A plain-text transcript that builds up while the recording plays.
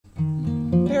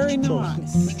Very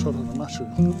nice. Just trod on a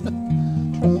mushroom.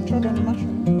 Trod on a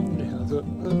mushroom. Yeah, I thought,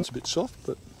 well, it's a bit soft,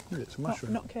 but yeah, it's a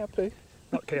mushroom. Not cow poo.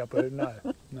 Not cow poo, no.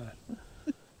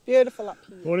 Beautiful up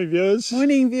here. Morning, viewers.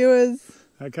 Morning, viewers.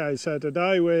 Okay, so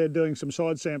today we're doing some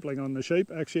side sampling on the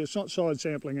sheep. Actually, it's not side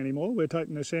sampling anymore. We're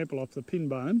taking a sample off the pin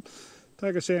bone,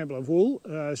 take a sample of wool,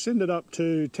 send it up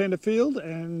to Tenterfield,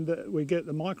 and we get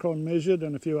the micron measured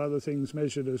and a few other things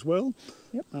measured as well.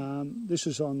 Yep. This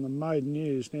is on the maiden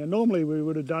ewes. Now, normally we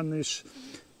would have done this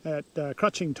at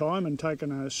crutching time and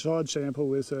taken a side sample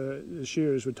with the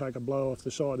shearers would take a blow off the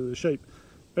side of the sheep.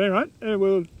 But anyway,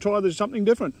 we'll try something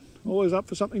different. Always up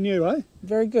for something new, eh?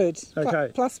 Very good. Okay.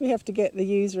 Plus we have to get the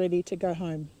ewes ready to go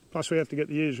home. Plus we have to get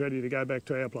the ewes ready to go back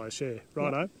to our place, yeah.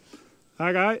 Righto. Yep.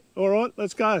 Okay, all right,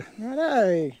 let's go.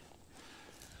 Righto.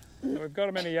 So we've got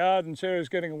them in the yard and Sarah's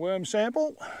getting a worm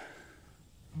sample.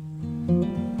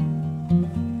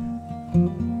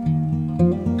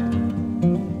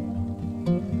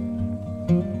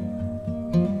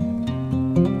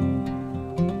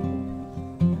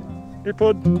 Here,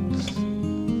 Pud.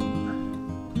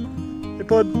 Here,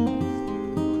 Pud.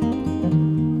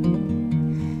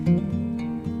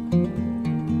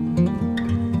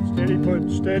 Steady, Pud.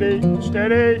 Steady,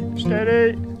 steady,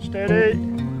 steady, steady,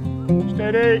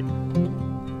 steady.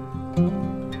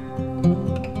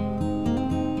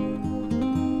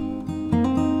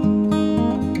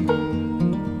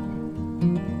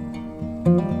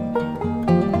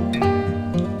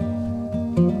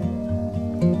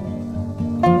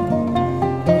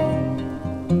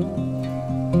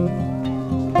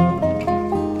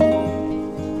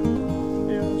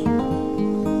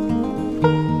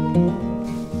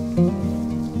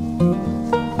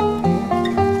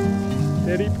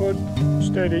 Steady, Pud,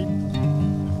 steady,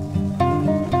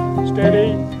 steady.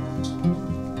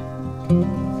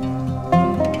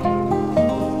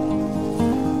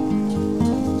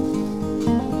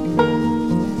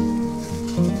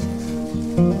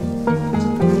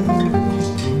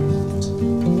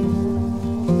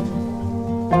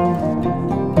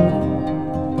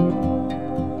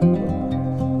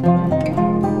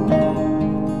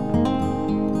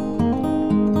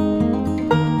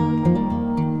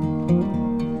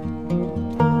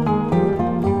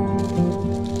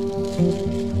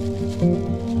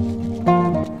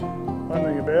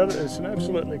 It's an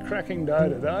absolutely cracking day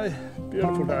today.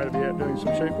 Beautiful day to be out doing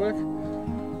some sheep work.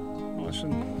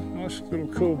 Nice little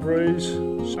cool breeze,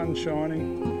 sun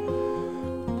shining.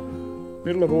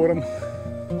 Middle of autumn.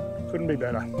 Couldn't be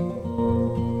better.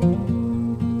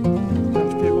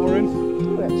 Let's get more in.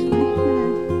 Oh, actually.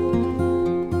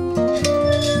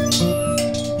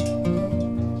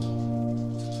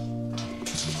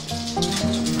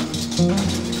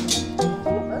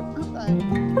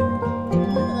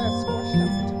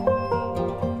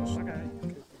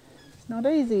 Not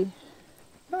easy.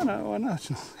 No, I know it's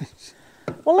not easy.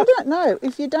 Well, I don't know.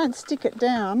 If you don't stick it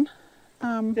down...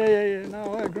 Yeah.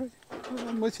 No, I agree.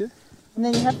 I'm with you. And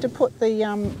then you have to put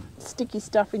the sticky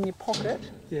stuff in your pocket.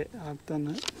 Yeah, I've done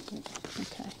that.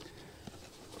 Okay.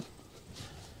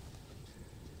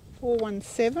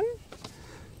 417.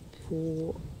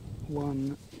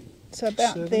 417. So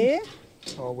about there.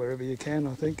 Oh, wherever you can,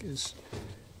 I think, is...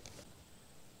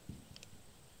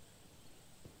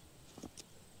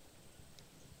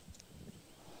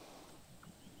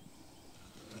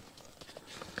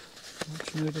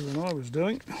 Much neater than I was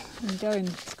doing. And go in,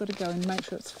 it's got to go and make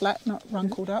sure it's flat, not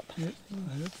runkled up. Yep,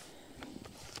 I have.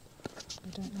 I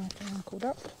don't know if they're runkled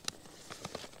up.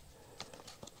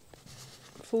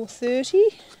 430.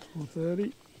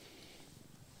 430.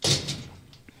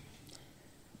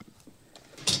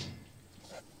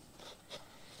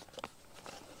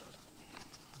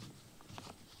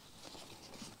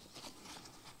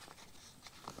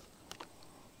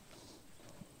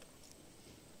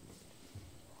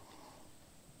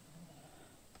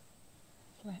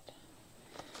 Flat.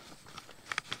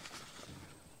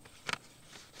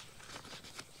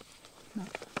 No.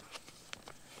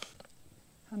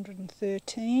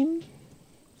 113.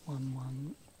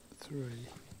 113.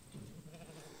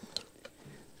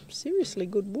 Seriously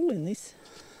good wool in this.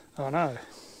 I know.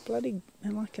 Bloody,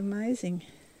 like, amazing.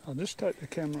 I'll just take the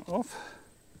camera off.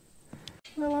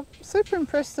 Well, I'm super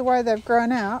impressed the way they've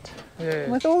grown out. Yeah.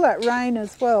 With all that rain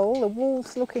as well, the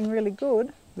wool's looking really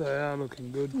good. They are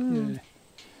looking good, yeah.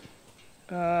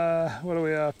 What are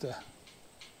we after?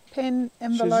 Pen,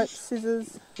 envelope,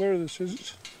 scissors. Where are the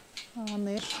scissors? Oh, on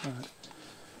there. Right.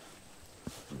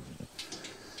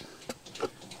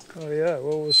 Oh yeah,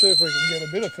 well we'll see if we can get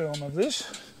a bit of film of this.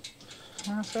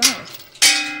 Righto.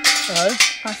 Oh?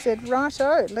 I said,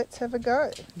 righto, let's have a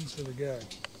go. Let's have a go.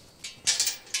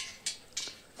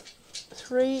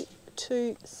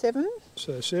 327.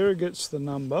 So Sarah gets the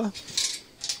number,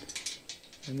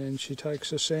 and then she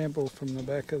takes a sample from the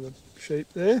back of the sheep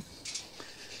there,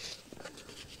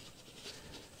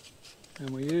 and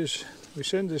we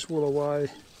send this wool away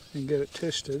and get it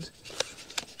tested,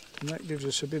 and that gives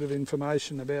us a bit of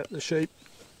information about the sheep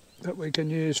that we can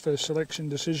use for selection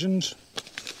decisions.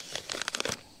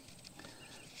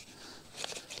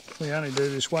 We only do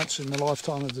this once in the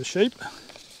lifetime of the sheep,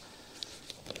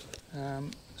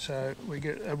 so we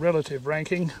get a relative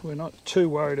ranking. We're not too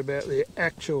worried about the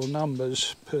actual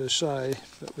numbers per se,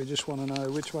 but we just want to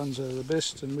know which ones are the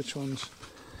best and which ones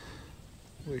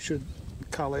we should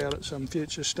cull out at some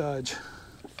future stage.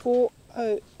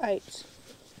 408.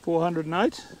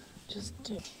 408? Just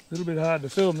a little bit hard to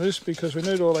film this because we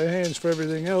need all our hands for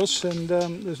everything else, and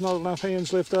there's not enough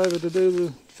hands left over to do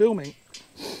the filming.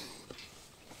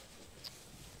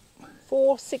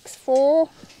 464.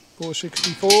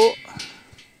 464.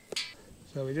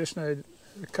 So we just need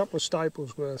a couple of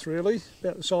staples worth, really.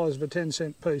 About the size of a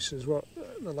 10-cent piece is what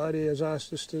the lady has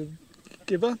asked us to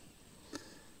give her.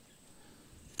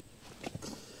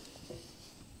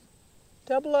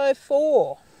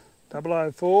 004.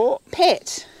 004.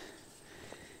 Pet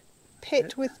Yeah.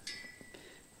 with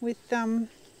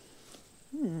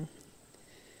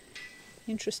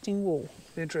interesting wool.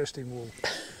 Interesting wool.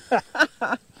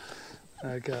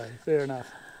 Okay, fair enough.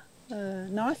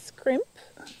 Nice crimp,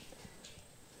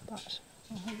 but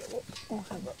I'll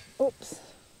have a oops.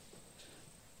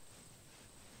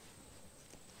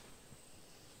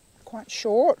 Quite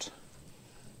short.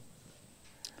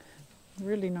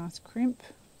 Really nice crimp.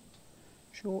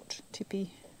 Short,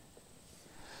 tippy.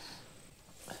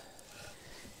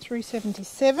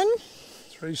 377.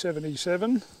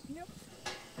 377. Yep.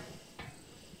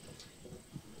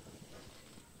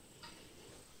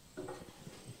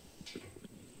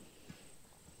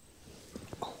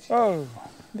 Oh,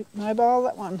 A bit mobile,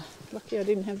 that one. Lucky I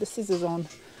didn't have the scissors on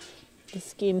the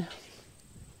skin.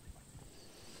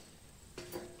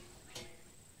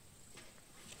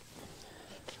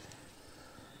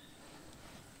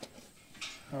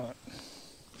 right.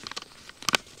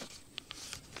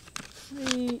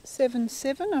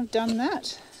 377, I've done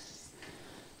that.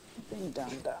 Been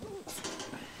done.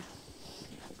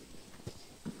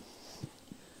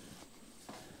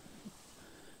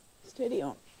 Steady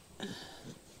on.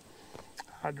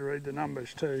 Hard to read the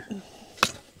numbers too.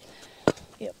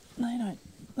 Yep,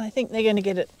 they think they're going to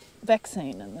get a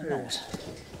vaccine and they're Yes.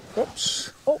 not.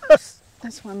 Oops. Oops,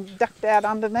 this one ducked out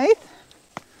underneath.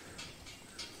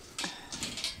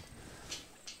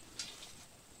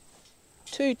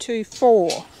 Two, 224.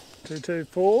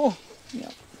 224.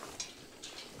 Yep.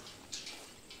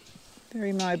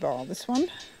 Very mobile, this one.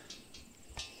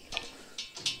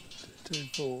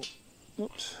 224.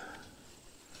 Oops.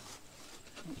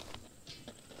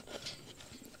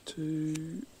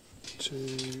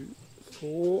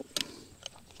 224.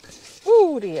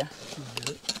 Oh dear.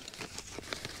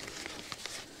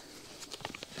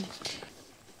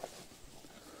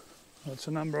 What's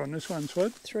the number on this one,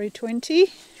 Sweet? 320.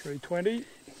 320.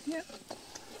 Yep.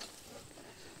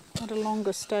 Got a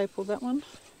longer staple, that one.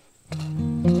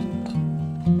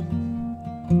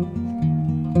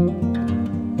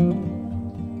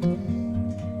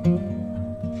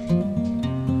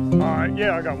 Alright,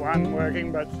 yeah, I got one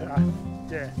working, but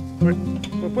yeah,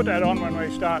 we'll put that on when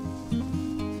we start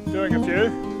doing a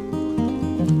few.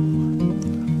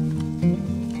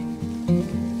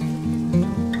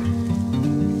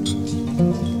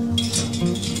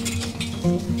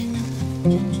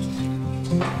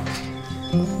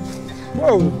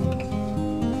 Whoa!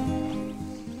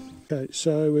 Okay,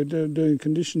 so we're doing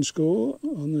condition score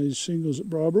on these singles at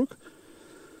Brybrook.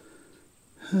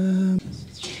 3.5.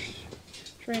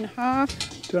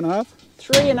 2.5.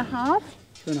 3.5.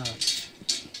 3.5.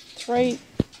 3.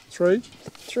 3.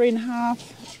 3.5.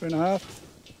 3.5.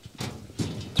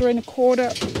 3.25.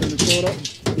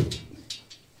 3.25.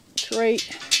 3.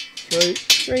 3.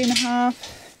 3.5.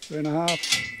 3.5.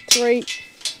 3.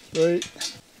 3.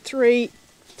 3.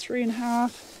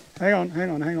 3.5. Hang on.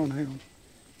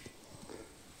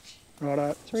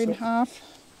 Righto. 3.5.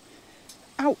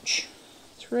 Ouch.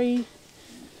 3.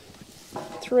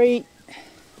 3.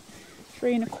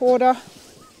 3.25.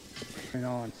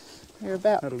 9. We're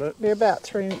about That'll do it.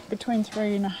 between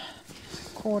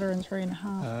 3.25 and 3.5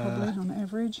 probably on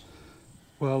average.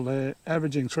 Well, they're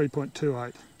averaging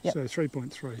 3.28, Yep. so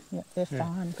 3.3. Yep, they're Yeah.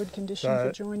 fine. Good condition So-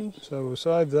 for joining. So we'll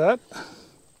save that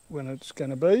when it's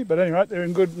going to be. But anyway, they're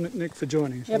in good nick for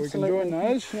joining, so Absolutely. we can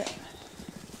join those. Yep.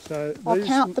 So I'll these,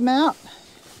 count them out.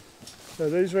 So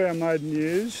these are our maiden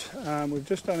ewes. We've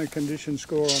just done a condition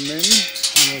score on them.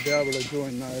 and we'll be able to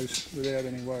join those without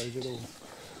any worries at all.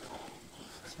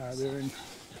 So they're in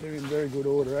very good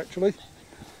order actually.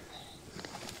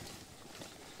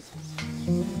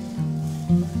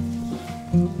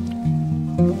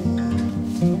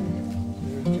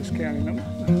 They're just counting them.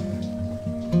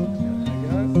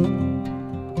 There we go.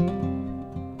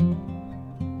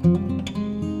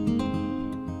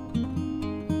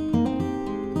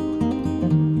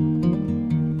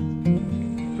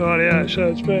 Rightio, so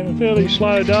it's been a fairly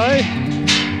slow day,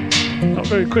 not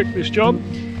very quick this job,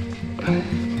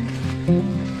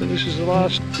 but this is the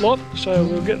last lot, so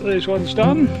we'll get these ones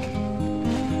done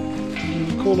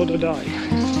and call it a day.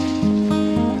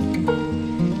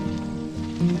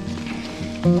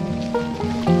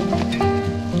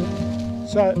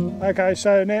 So, okay,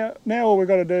 so now all we've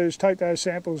got to do is take those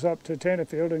samples up to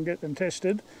Tenterfield and get them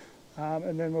tested,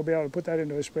 and then we'll be able to put that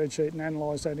into a spreadsheet and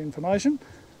analyse that information.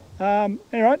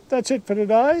 Anyway, that's it for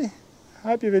today.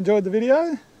 Hope you've enjoyed the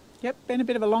video. Yep, been a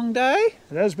bit of a long day.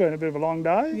 It has been a bit of a long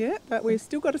day. Yeah, but we've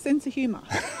still got a sense of humour.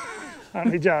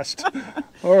 Only just.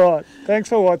 All right, thanks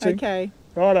for watching. Okay.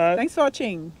 Righto. Thanks for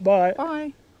watching. Bye.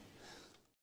 Bye.